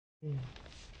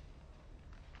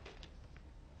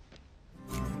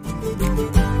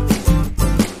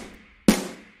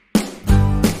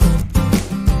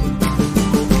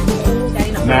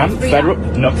Ma'am,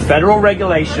 federal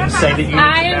regulations say that you.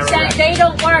 I am saying they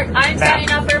don't work. I'm signing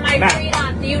up for my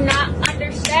freedom. Do you not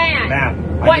understand?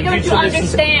 Ma'am, what don't you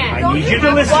understand? I need you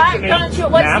to listen to me. Don't you?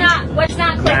 What's not clicking?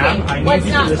 What's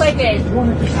not clicking?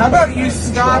 How about you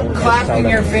stop clapping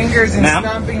your fingers and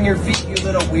stomping your feet, you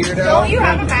little weirdo? Don't you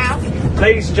have a mouth?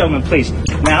 Ladies and gentlemen, please.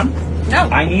 Ma'am? No.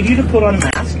 I need you to put on a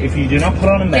mask. If you do not put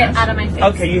on a mask... Get out of my face.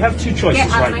 Okay, you have two choices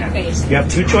right now. Get out of my face. You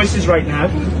have two choices right now.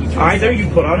 Either you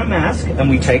put on a mask and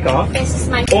we take off, This is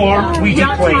my or we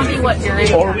Don't tell deplane me you. what to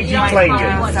do. Or we deplane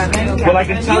you. Well, I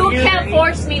can tell you... You can't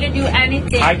force me to do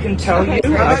anything. I can tell you...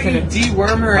 How about you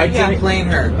deworm her and deplane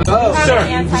her? Oh,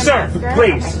 Sir,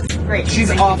 please. Great.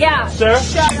 She's off. Yeah. Sir,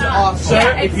 Shut up. Sir,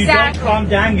 Yeah, if you don't calm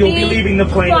down, you'll be leaving the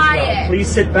plane as well. Please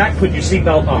sit back, put your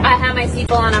seatbelt on. I have my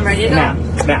seatbelt on. I'm ready to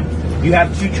go. Ma'am, you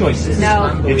have two choices.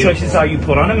 No. Your choices are you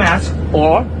put on a mask,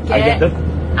 or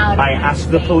I ask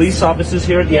the police officers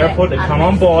here at the airport to come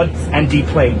on board and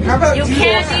deplane you. How about you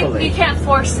can't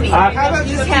force me. how about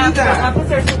you just do that?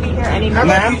 Officers should be here anymore. How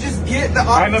about you just get the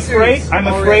officers? I'm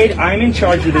afraid I'm in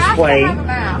charge of this plane,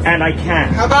 and I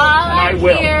can. How All about I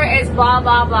hear is blah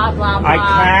blah blah blah blah. I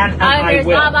can and I will.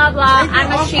 Blah blah blah.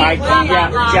 I'm a sheep. Blah blah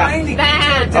blah.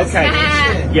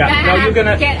 Yeah. No, you're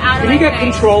gonna. Get out of Can you my get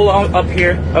face. control up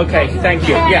here? Okay, thank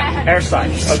you. Yeah,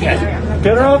 airside. Okay.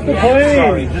 Get her off the plane.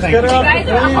 Sorry. Just Thank get her you. off You guys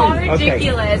the are all plane.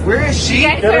 ridiculous. where is she? You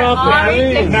guys Get her are off the all plane.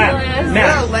 ridiculous.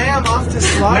 Get a lamb off to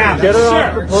slaughter. Get her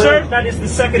off the plane. Sir, that is the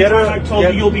second time I told you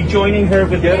you'll be joining her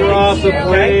with Get her off the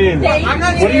plane. I'm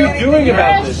not What are you doing doing anything.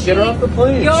 about this? Get her off the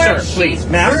plane. You're Sir, a sheep. please,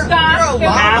 ma'am. Stop. You're a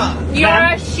llama. You're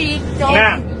a sheep.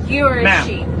 You're a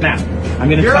sheep. Ma'am, I'm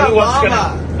going to You're tell a you what's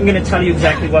llama. I'm going to tell you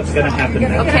exactly what's going to happen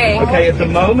now. Okay. Okay, at the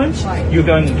moment, you're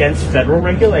going against federal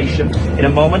regulation. In a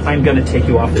moment, I'm going to take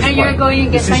you off this And plane. you're going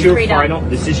against my freedom.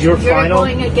 This is your You're final...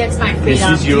 going against my freedom. This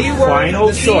is your final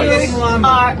choice. You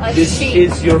are a This sheep.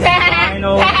 is your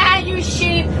final... You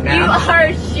sheep. Ma'am. You are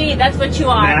a sheep. That's what you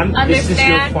are. Ma'am, this is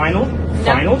your Understand?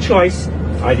 final choice.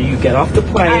 Either you get off the I'm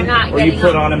plane not or you getting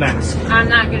put off. on a mask. I'm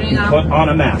not getting off. Put on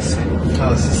a mask. Oh,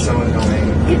 this is so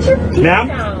annoying. Get your feet Ma'am?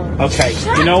 down. Okay,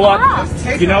 Shut you know what? up.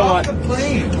 Take You know her what? off the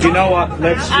plane. You know what?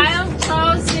 Let's just... I am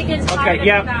so sick and tired Okay,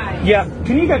 of guys. yeah.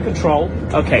 Can you get control?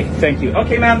 Okay, thank you.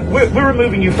 Okay, ma'am, we're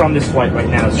removing you from this flight right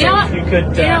now. So You know what? if you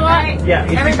could... You know what? Yeah,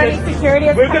 if Everybody's you could, security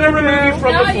is we're going to coming remove you through.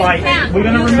 from No, the you flight. can't. We're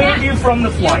going to You remove can't. you from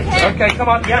the flight. can't. Okay, come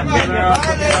on. Yeah. No,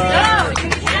 you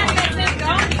can't let them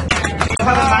go. You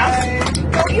have a mask?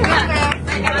 No, you have a mask.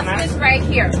 My mask is right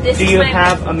here. This Do is you my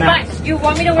have a mask? But you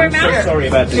want me to wear a So mask? sorry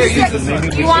about this.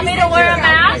 You want me to wear a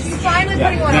mask? You finally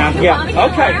putting one on. You want me to wear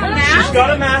a Okay, mask? she's got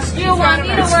a mask. You want me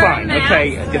to It's wear a fine. mask?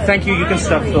 Okay, thank you. You can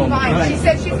stop filming. She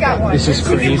said she's got one. This is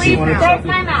crazy. There's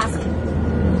my mask.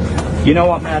 You know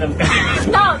what, madam?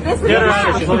 No, this is Get her a out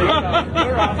of mask. the plane.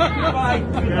 You're off. Goodbye.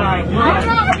 Goodbye. I'm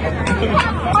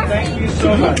not. Thank you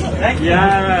so much. Thank you.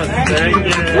 Yes, thank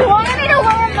you. You wanted me